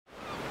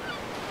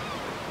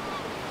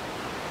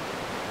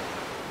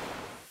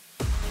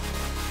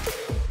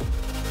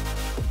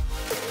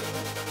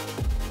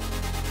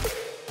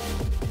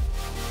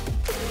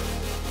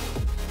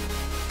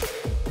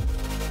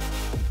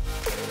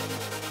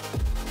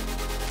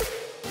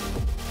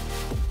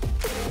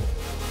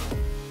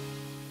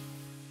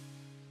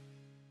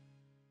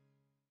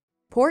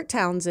Port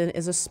Townsend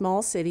is a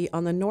small city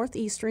on the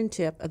northeastern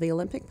tip of the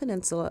Olympic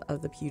Peninsula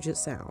of the Puget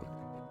Sound.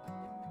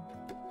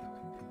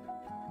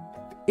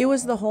 It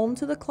was the home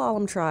to the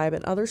Clallam tribe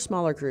and other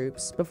smaller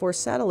groups before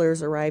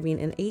settlers arriving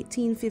in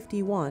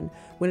 1851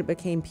 when it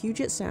became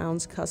Puget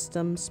Sound's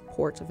customs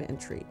port of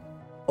entry.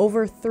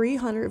 Over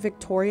 300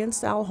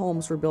 Victorian-style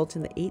homes were built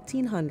in the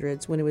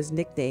 1800s when it was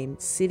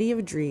nicknamed City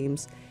of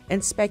Dreams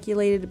and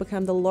speculated to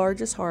become the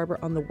largest harbor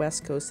on the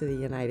west coast of the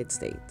United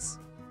States.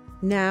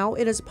 Now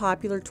it is a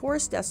popular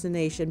tourist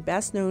destination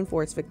best known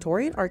for its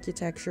Victorian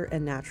architecture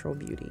and natural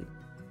beauty.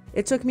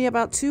 It took me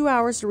about 2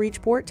 hours to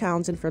reach Port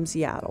Townsend from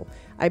Seattle.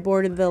 I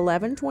boarded the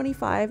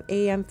 11:25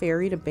 a.m.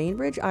 ferry to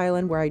Bainbridge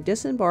Island where I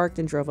disembarked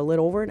and drove a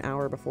little over an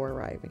hour before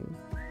arriving.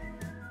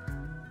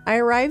 I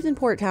arrived in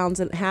Port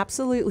Townsend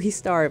absolutely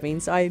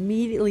starving, so I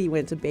immediately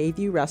went to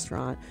Bayview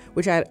Restaurant,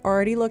 which I had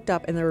already looked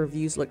up and the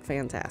reviews looked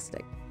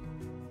fantastic.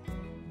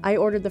 I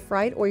ordered the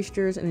fried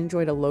oysters and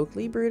enjoyed a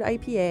locally brewed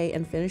IPA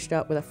and finished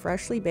up with a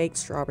freshly baked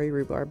strawberry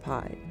rhubarb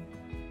pie.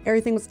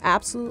 Everything was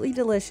absolutely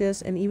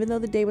delicious, and even though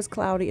the day was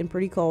cloudy and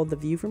pretty cold, the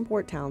view from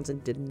Port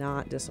Townsend did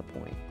not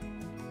disappoint.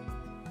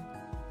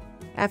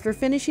 After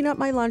finishing up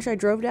my lunch, I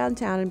drove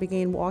downtown and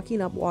began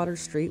walking up Water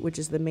Street, which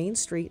is the main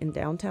street in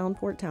downtown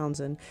Port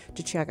Townsend,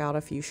 to check out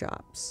a few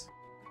shops.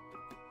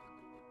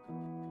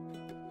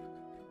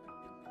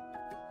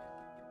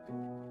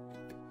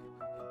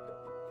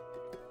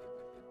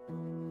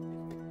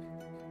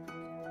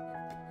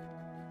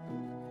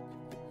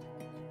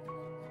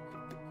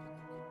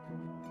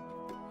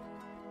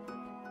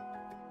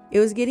 It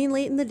was getting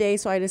late in the day,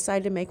 so I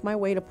decided to make my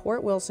way to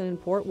Port Wilson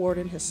and Port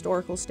Worden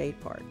Historical State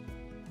Park.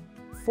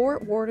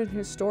 Fort Worden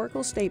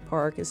Historical State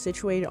Park is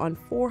situated on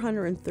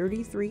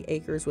 433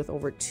 acres with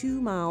over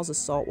 2 miles of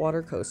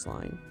saltwater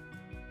coastline.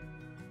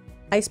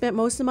 I spent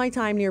most of my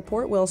time near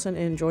Port Wilson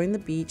and enjoying the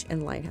beach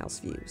and lighthouse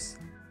views.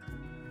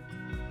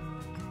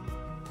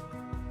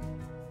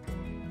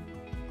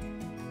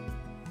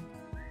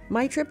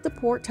 My trip to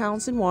Port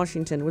Townsend,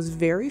 Washington was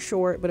very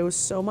short, but it was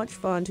so much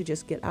fun to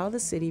just get out of the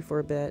city for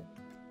a bit.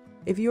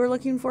 If you are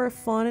looking for a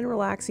fun and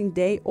relaxing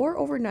day or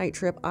overnight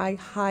trip, I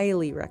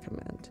highly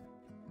recommend.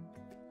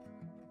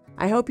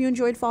 I hope you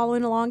enjoyed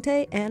following along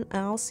today, and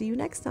I'll see you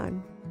next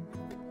time.